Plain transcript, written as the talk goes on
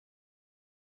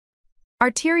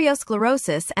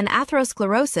Arteriosclerosis and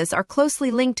atherosclerosis are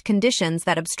closely linked conditions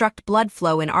that obstruct blood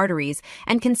flow in arteries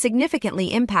and can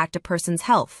significantly impact a person's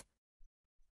health.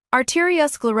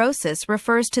 Arteriosclerosis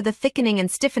refers to the thickening and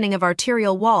stiffening of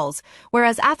arterial walls,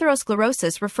 whereas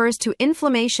atherosclerosis refers to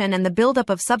inflammation and the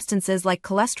buildup of substances like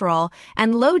cholesterol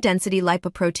and low-density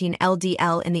lipoprotein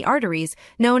LDL in the arteries,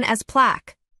 known as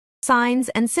plaque. Signs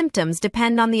and symptoms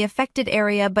depend on the affected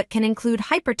area but can include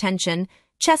hypertension,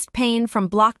 chest pain from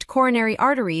blocked coronary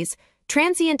arteries,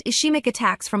 transient ischemic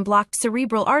attacks from blocked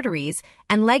cerebral arteries,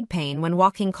 and leg pain when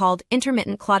walking called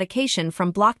intermittent claudication from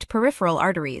blocked peripheral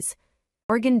arteries.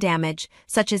 Organ damage,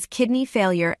 such as kidney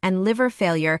failure and liver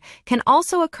failure, can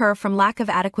also occur from lack of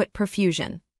adequate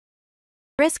perfusion.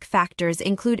 Risk factors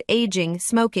include aging,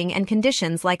 smoking, and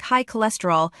conditions like high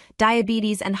cholesterol,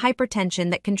 diabetes, and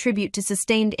hypertension that contribute to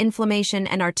sustained inflammation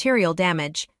and arterial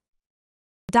damage.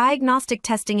 Diagnostic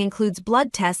testing includes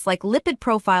blood tests like lipid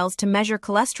profiles to measure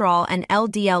cholesterol and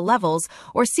LDL levels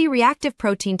or C-reactive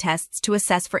protein tests to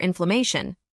assess for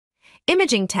inflammation.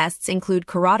 Imaging tests include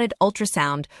carotid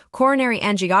ultrasound, coronary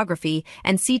angiography,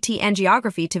 and CT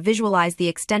angiography to visualize the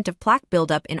extent of plaque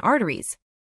buildup in arteries.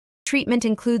 Treatment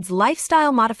includes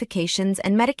lifestyle modifications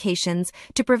and medications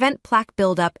to prevent plaque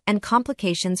buildup and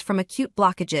complications from acute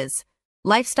blockages.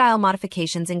 Lifestyle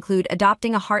modifications include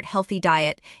adopting a heart-healthy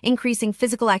diet, increasing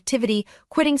physical activity,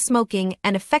 quitting smoking,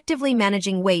 and effectively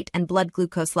managing weight and blood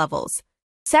glucose levels.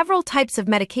 Several types of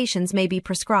medications may be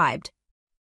prescribed.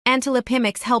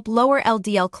 Antilipimics help lower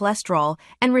LDL cholesterol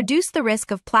and reduce the risk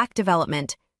of plaque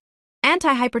development.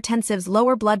 Antihypertensives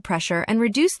lower blood pressure and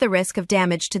reduce the risk of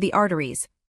damage to the arteries.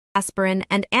 Aspirin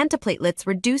and antiplatelets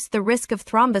reduce the risk of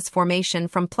thrombus formation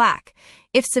from plaque.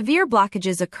 If severe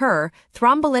blockages occur,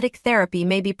 thrombolytic therapy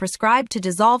may be prescribed to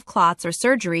dissolve clots, or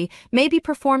surgery may be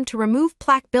performed to remove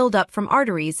plaque buildup from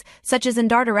arteries, such as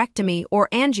endarterectomy or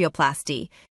angioplasty.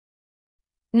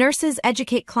 Nurses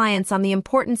educate clients on the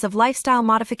importance of lifestyle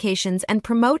modifications and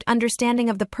promote understanding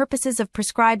of the purposes of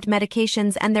prescribed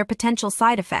medications and their potential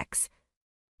side effects.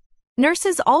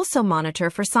 Nurses also monitor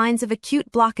for signs of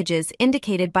acute blockages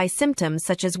indicated by symptoms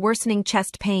such as worsening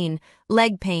chest pain,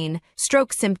 leg pain,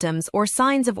 stroke symptoms, or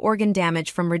signs of organ damage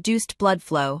from reduced blood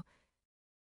flow.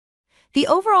 The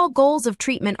overall goals of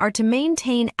treatment are to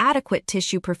maintain adequate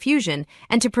tissue perfusion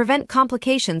and to prevent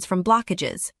complications from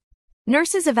blockages.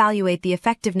 Nurses evaluate the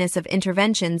effectiveness of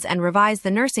interventions and revise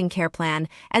the nursing care plan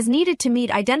as needed to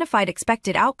meet identified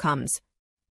expected outcomes.